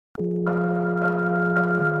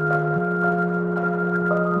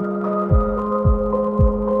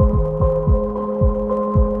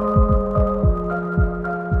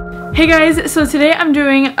Hey guys, so today I'm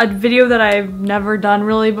doing a video that I've never done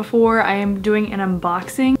really before. I am doing an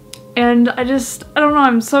unboxing and I don't know,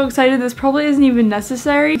 I'm so excited. This probably isn't even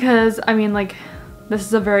necessary because I mean, like, this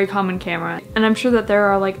is a very common camera and I'm sure that there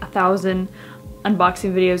are like 1,000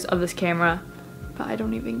 unboxing videos of this camera, but I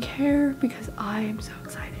don't even care because I am so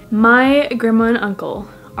excited. My grandma and uncle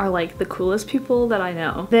are like the coolest people that I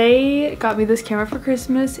know. They got me this camera for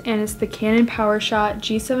Christmas and it's the Canon PowerShot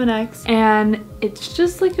G7X and it's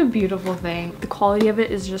just like a beautiful thing. The quality of it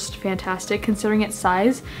is just fantastic considering its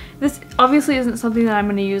size. This obviously isn't something that I'm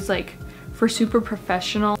going to use like for super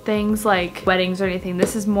professional things like weddings or anything.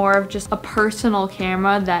 This is more of just a personal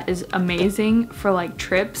camera that is amazing for like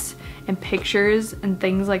trips and pictures and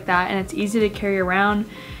things like that, and it's easy to carry around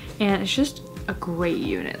and it's just a great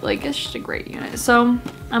unit. Like, it's just a great unit. So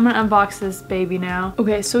I'm gonna unbox this baby now.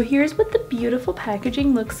 Okay, so here's what the beautiful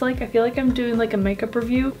packaging looks like. I feel like I'm doing like a makeup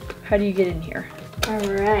review. How do you get in here? All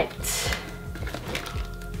right.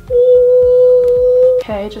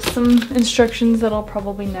 Okay, just some instructions that I'll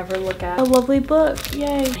probably never look at. A lovely book,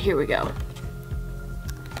 yay. Here we go.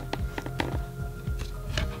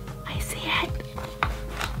 I see it.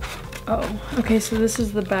 Oh, okay, so this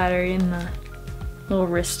is the battery and the little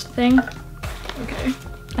wrist thing. Okay.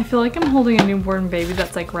 I feel like I'm holding a newborn baby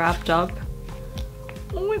that's like wrapped up.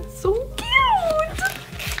 Oh, it's so cute!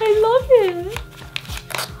 I love it!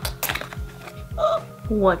 Oh,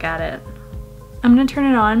 look at it. I'm gonna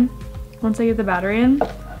turn it on once I get the battery in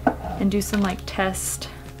and do some like test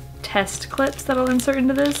clips that I'll insert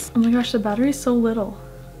into this. Oh my gosh, the battery's so little.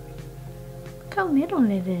 Look how little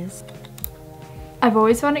it is. I've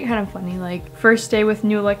always found it kind of funny, like first day with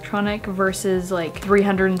new electronic versus like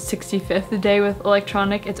 365th day with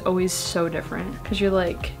electronic. It's always so different because you're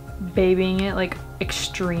like babying it like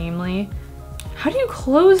extremely. How do you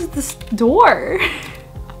close this door?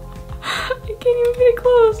 I can't even get it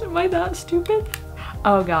closed. Am I that stupid?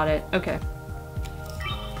 Oh, got it. Okay.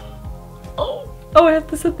 Oh, I have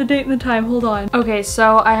to set the date and the time. Hold on. Okay,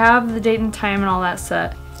 so I have the date and time and all that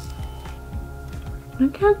set.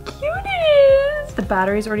 Look how cute it is! The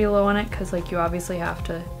battery's already low on it because like you obviously have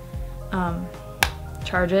to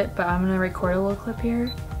charge it, but I'm gonna record a little clip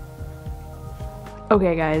here.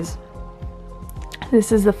 Okay guys,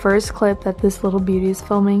 this is the first clip that this little beauty is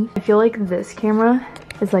filming. I feel like this camera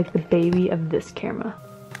is like the baby of this camera.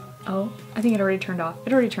 Oh, I think it already turned off.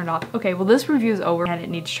 It already turned off. Okay, well this review is over and it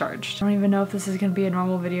needs charged. I don't even know if this is gonna be a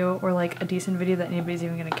normal video or like a decent video that anybody's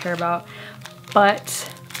even gonna care about, but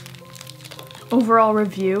overall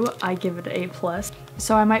review, I give it an A+.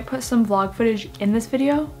 So I might put some vlog footage in this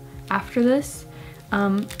video after this,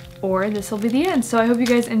 or this will be the end. So I hope you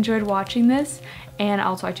guys enjoyed watching this, and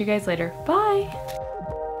I'll talk to you guys later. Bye!